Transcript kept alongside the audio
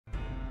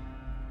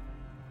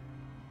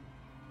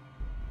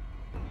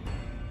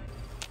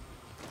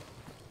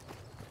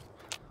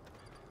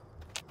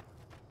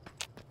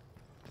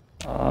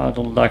I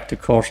don't like the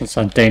caution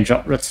sign.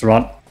 Danger. Let's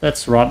run.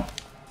 Let's run.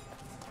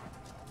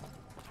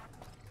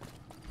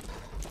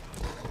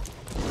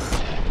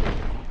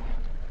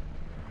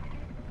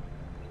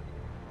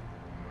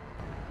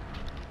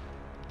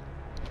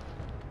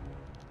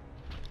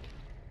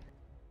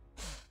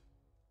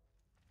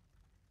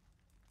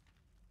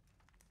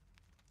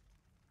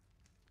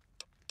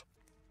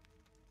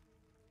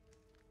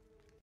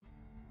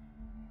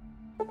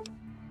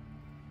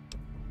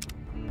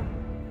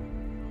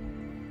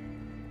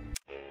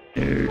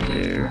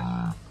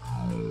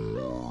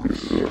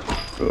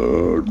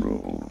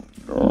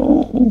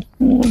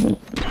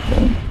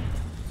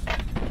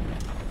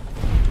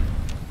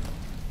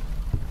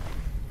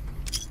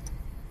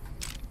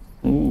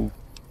 Ooh.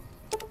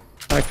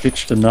 I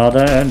glitched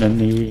another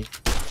enemy.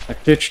 I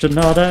glitched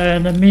another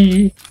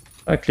enemy.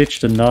 I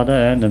glitched another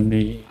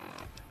enemy.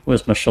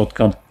 Where's my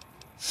shotgun?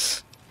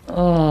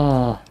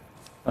 Ah,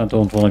 I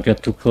don't want to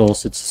get too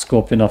close. It's a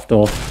scorpion after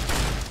all.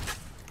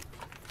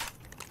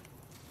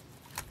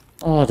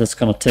 Oh, that's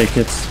gonna take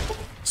its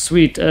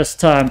sweet ass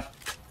time.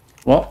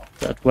 Well,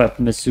 that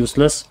weapon is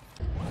useless.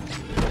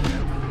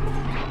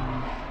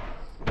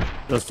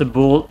 There's the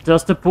bull.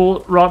 There's the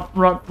bull. Run,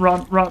 run,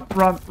 run, run,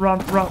 run, run,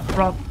 run,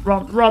 run,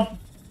 run, run.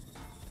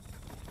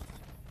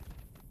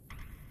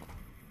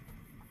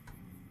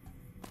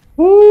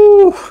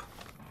 Woo!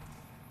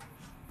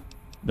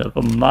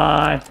 Never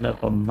mind,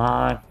 never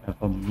mind,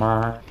 never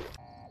mind.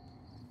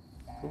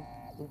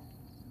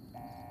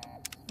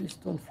 Please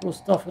don't throw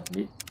stuff at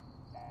me.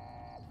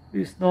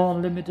 Please no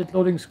unlimited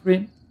loading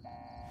screen.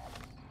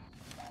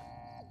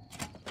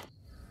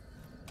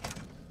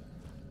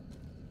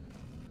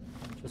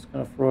 Just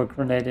gonna throw a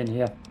grenade in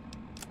here.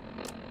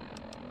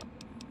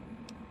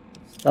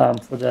 It's time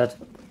for that.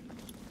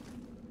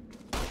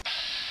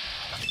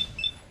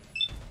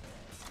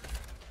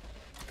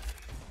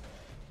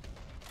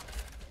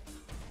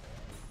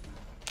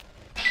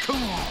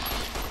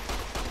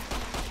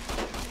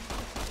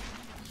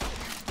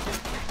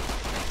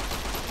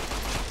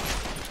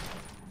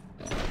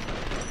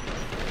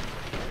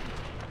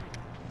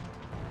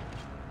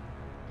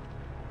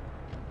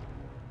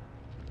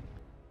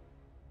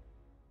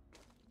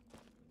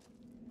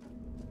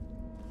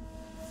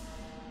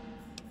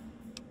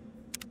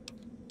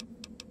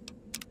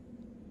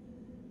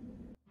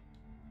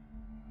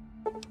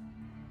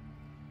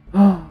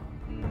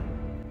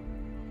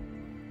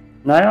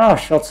 Naja,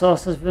 schaut so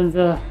aus, als würden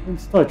wir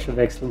ins Deutsche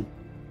wechseln.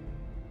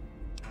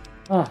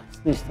 Ah,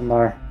 das nächste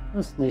Mal.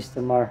 Das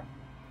nächste Mal.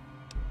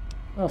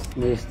 Das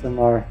nächste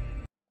Mal.